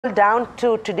Down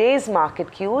to today's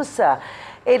market cues.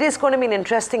 It is going to be an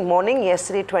interesting morning.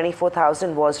 Yesterday,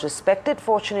 24,000 was respected,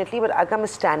 fortunately, but Agam is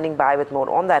standing by with more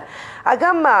on that.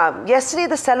 Agam, yesterday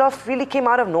the sell-off really came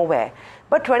out of nowhere,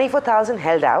 but 24,000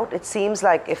 held out. It seems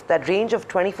like if that range of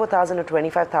 24,000 to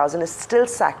 25,000 is still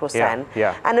sacrosanct,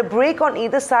 and a break on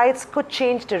either sides could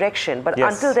change direction, but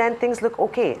until then, things look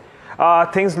okay.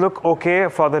 Things look okay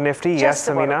for the Nifty, yes,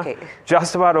 Samina. Okay.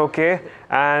 Just about okay.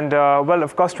 And well,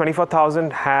 of course,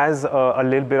 24,000 has a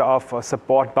little bit of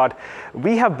support, but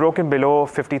we have broken below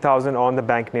 50,000 on the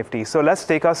Bank Nifty. So let's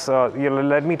take us,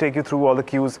 let me take you through all the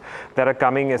cues that are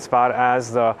coming as far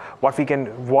as what we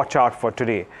can watch out for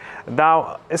today.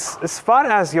 Now, as far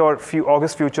as your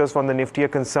August futures from the Nifty are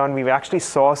concerned, we actually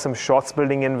saw some shorts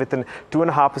building in with a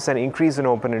 2.5% increase in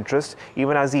open interest,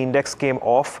 even as the index came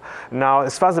off. Now,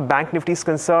 as far as the Bank Nifty is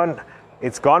concerned,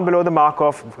 it's gone below the mark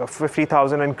of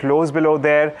 50,000 and closed below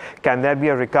there. Can there be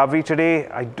a recovery today?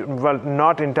 Well,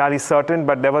 not entirely certain,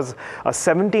 but there was a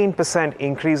 17%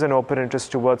 increase in open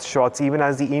interest towards shorts, even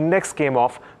as the index came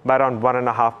off by around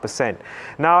 1.5%.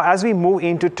 Now, as we move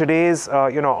into today's,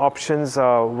 options,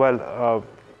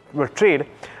 trade,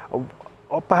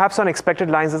 or perhaps on expected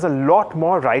lines, there's a lot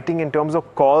more writing in terms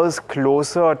of calls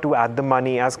closer to at the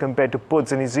money as compared to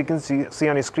puts. And as you can see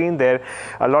on your screen there,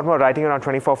 a lot more writing around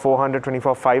 24,400,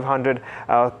 24,500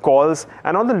 calls.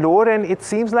 And on the lower end, it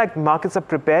seems like markets are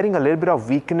preparing a little bit of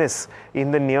weakness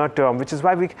in the near term, which is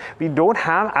why we don't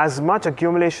have as much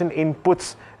accumulation in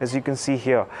puts as you can see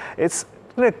here. It's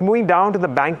like moving down to the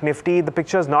Bank Nifty, the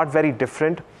picture is not very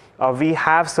different. We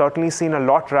have certainly seen a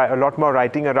lot more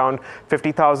writing around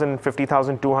 50,000,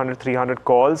 50,200, 300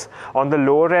 calls. On the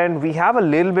lower end, we have a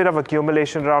little bit of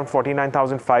accumulation around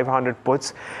 49,500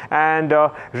 puts. And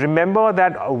remember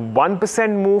that a 1%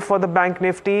 move for the Bank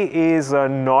Nifty is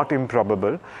not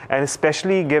improbable. And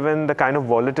especially given the kind of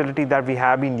volatility that we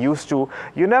have been used to,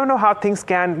 you never know how things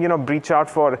can, breach out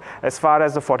for as far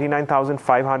as the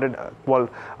 49,500,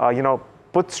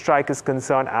 put strike is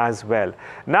concerned as well.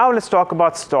 Now let's talk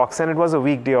about stocks, and it was a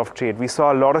weak day of trade. We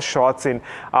saw a lot of shorts in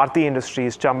Aarti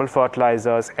Industries, Chambal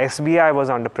Fertilizers, SBI was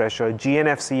under pressure,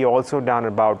 GNFC also down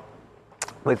about,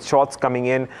 with shorts coming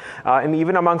in, and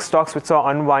even among stocks which saw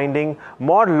unwinding,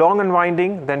 more long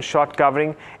unwinding than short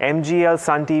covering. MGL,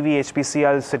 Sun TV,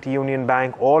 HPCL, City Union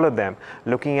Bank, all of them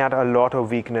looking at a lot of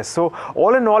weakness. So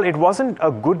all in all, it wasn't a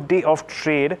good day of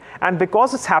trade, and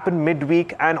because it's happened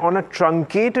midweek and on a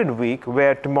truncated week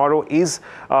where tomorrow is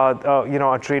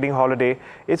a trading holiday,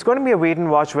 it's going to be a wait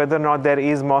and watch whether or not there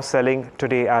is more selling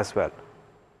today as well.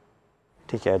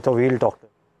 Okay, so we'll talk.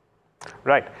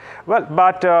 Right. Well,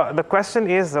 but the question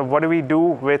is, what do we do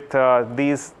with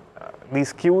these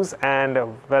cues, and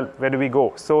where do we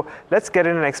go? So let's get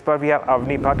in an expert. We have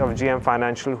Avni Bhatt of GM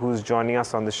Financial, who's joining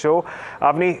us on the show.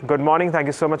 Avni, good morning. Thank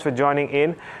you so much for joining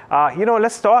in.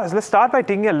 Let's start by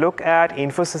taking a look at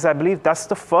Infosys. I believe that's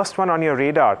the first one on your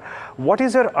radar. What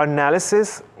is your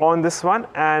analysis on this one,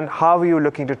 and how are you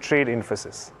looking to trade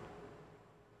Infosys?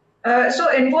 So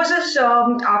Infosys,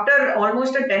 after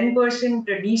almost a 10%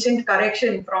 decent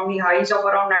correction from the highs of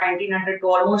around 1900 to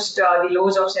almost the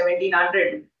lows of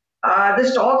 1700, the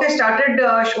stock has started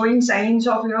showing signs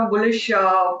of bullish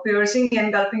piercing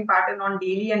engulfing pattern on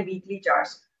daily and weekly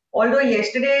charts. Although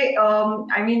yesterday,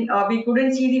 we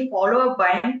couldn't see the follow-up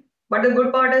buying, but the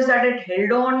good part is that it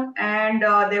held on and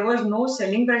there was no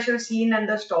selling pressure seen in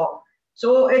the stock.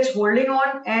 So it's holding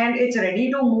on and it's ready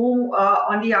to move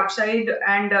on the upside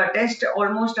and test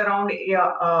almost around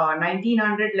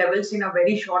 1900 levels in a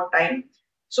very short time.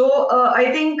 So I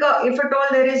think if at all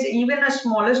there is even a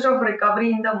smallest of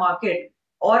recovery in the market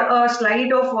or a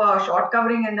slight of short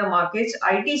covering in the markets,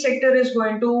 IT sector is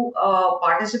going to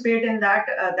participate in that.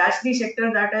 That's the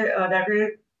sector that will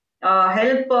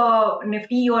help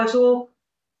Nifty also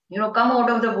come out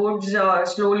of the woods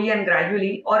slowly and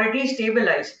gradually, or at least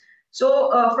stabilize.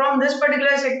 So from this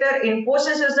particular sector,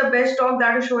 Infosys is the best stock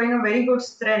that is showing a very good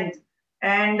strength.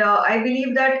 And I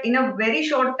believe that in a very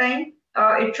short time,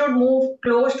 it should move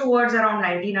close towards around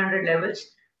 1900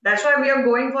 levels. That's why we are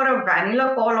going for a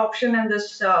vanilla call option in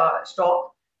this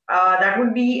stock. That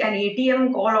would be an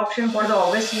ATM call option for the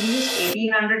August series,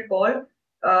 1800 call.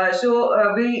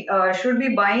 So we should be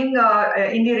buying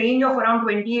in the range of around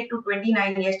 28 to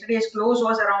 29. Yesterday's close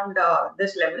was around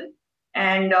this level.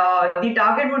 And the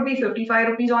target would be 55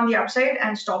 rupees on the upside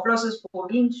and stop loss is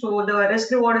 14. So the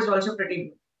risk reward is also pretty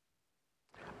good.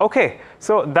 Okay,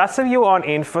 so that's the view on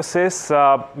Infosys.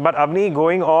 But Avni,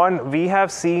 going on, we have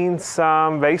seen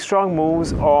some very strong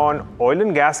moves on oil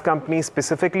and gas companies,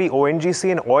 specifically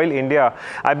ONGC and Oil India.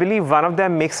 I believe one of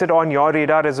them makes it on your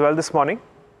radar as well this morning.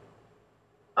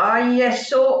 Yes,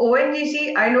 so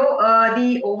ONGC, I know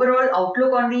the overall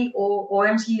outlook on the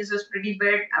OMC is pretty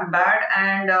bad,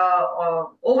 and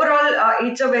overall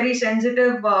it's a very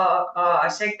sensitive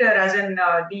sector, as in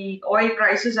the oil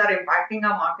prices are impacting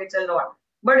our markets a lot.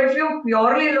 But if you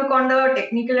purely look on the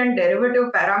technical and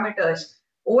derivative parameters,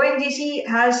 ONGC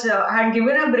has had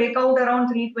given a breakout around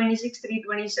 326,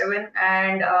 327,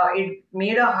 and it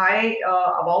made a high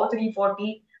above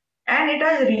 340, and it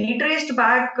has retraced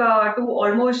back to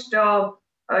almost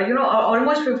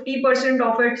 50%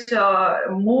 of its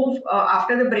move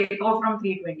after the breakout from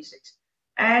 326.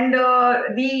 And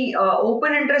the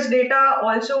open interest data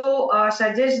also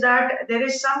suggests that there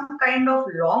is some kind of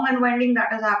long unwinding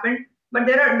that has happened, but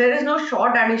there is no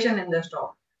short addition in the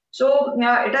stock. So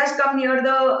it has come near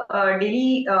the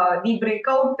daily the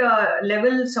breakout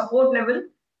level, support level,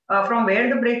 from where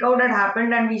the breakout had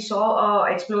happened, and we saw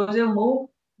explosive move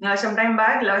sometime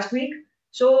back last week.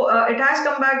 So it has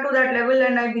come back to that level,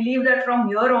 and I believe that from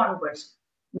here onwards,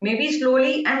 maybe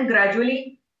slowly and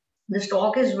gradually, the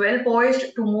stock is well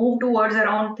poised to move towards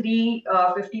around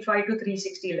 355 to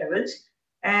 360 levels.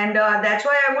 And that's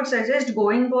why I would suggest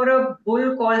going for a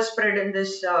bull call spread in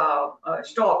this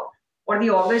stock for the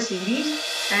August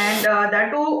series. And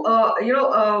that too,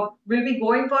 will be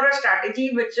going for a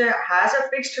strategy which has a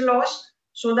fixed loss,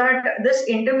 so that this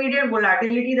intermediate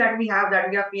volatility that we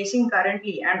are facing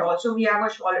currently, and also we have a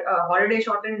holiday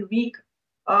shortened week,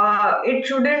 it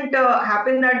shouldn't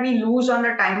happen that we lose on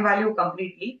the time value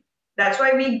completely. That's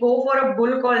why we go for a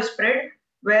bull call spread,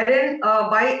 wherein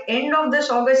by end of this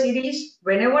August series,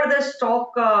 whenever the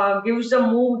stock gives the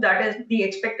move that is the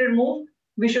expected move,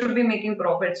 we should be making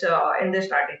profits in this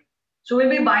strategy. So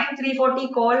we'll be buying 340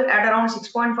 call at around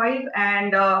 6.5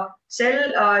 and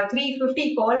sell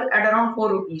 350 call at around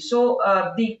 4 rupees. So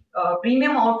the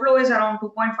premium outflow is around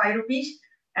 2.5 rupees,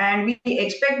 and we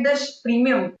expect this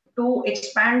premium to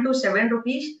expand to 7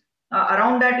 rupees.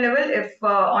 Around that level, if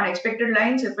on expected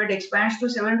lines, if it expands to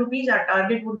 7 rupees, our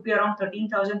target would be around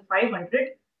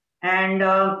 13,500. And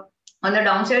on the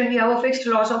downside, we have a fixed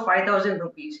loss of 5,000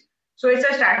 rupees. So it's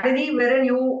a strategy wherein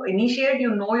you initiate,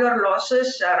 you know your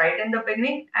losses right in the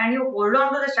beginning, and you hold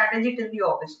on to the strategy till the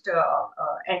August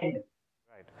end.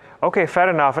 Okay, fair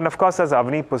enough. And of course, as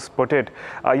Avni put it,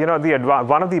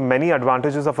 one of the many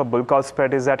advantages of a bull call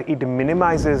spread is that it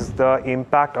minimizes the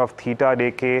impact of theta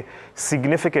decay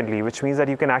significantly, which means that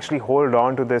you can actually hold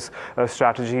on to this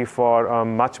strategy for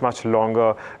much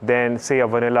longer than, say, a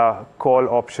vanilla call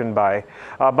option buy.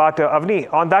 But Avni,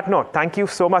 on that note, thank you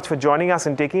so much for joining us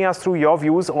and taking us through your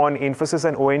views on Infosys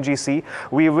and ONGC.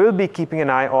 We will be keeping an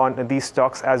eye on these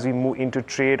stocks as we move into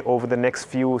trade over the next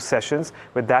few sessions.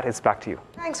 With that, it's back to you.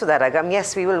 Thanks for that, Agam.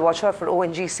 Yes, we will watch out for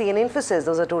ONGC and Infosys.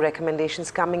 Those are two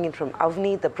recommendations coming in from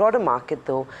Avni. The broader market,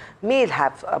 though, may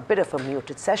have a bit of a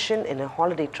muted session in a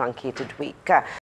holiday truncated week.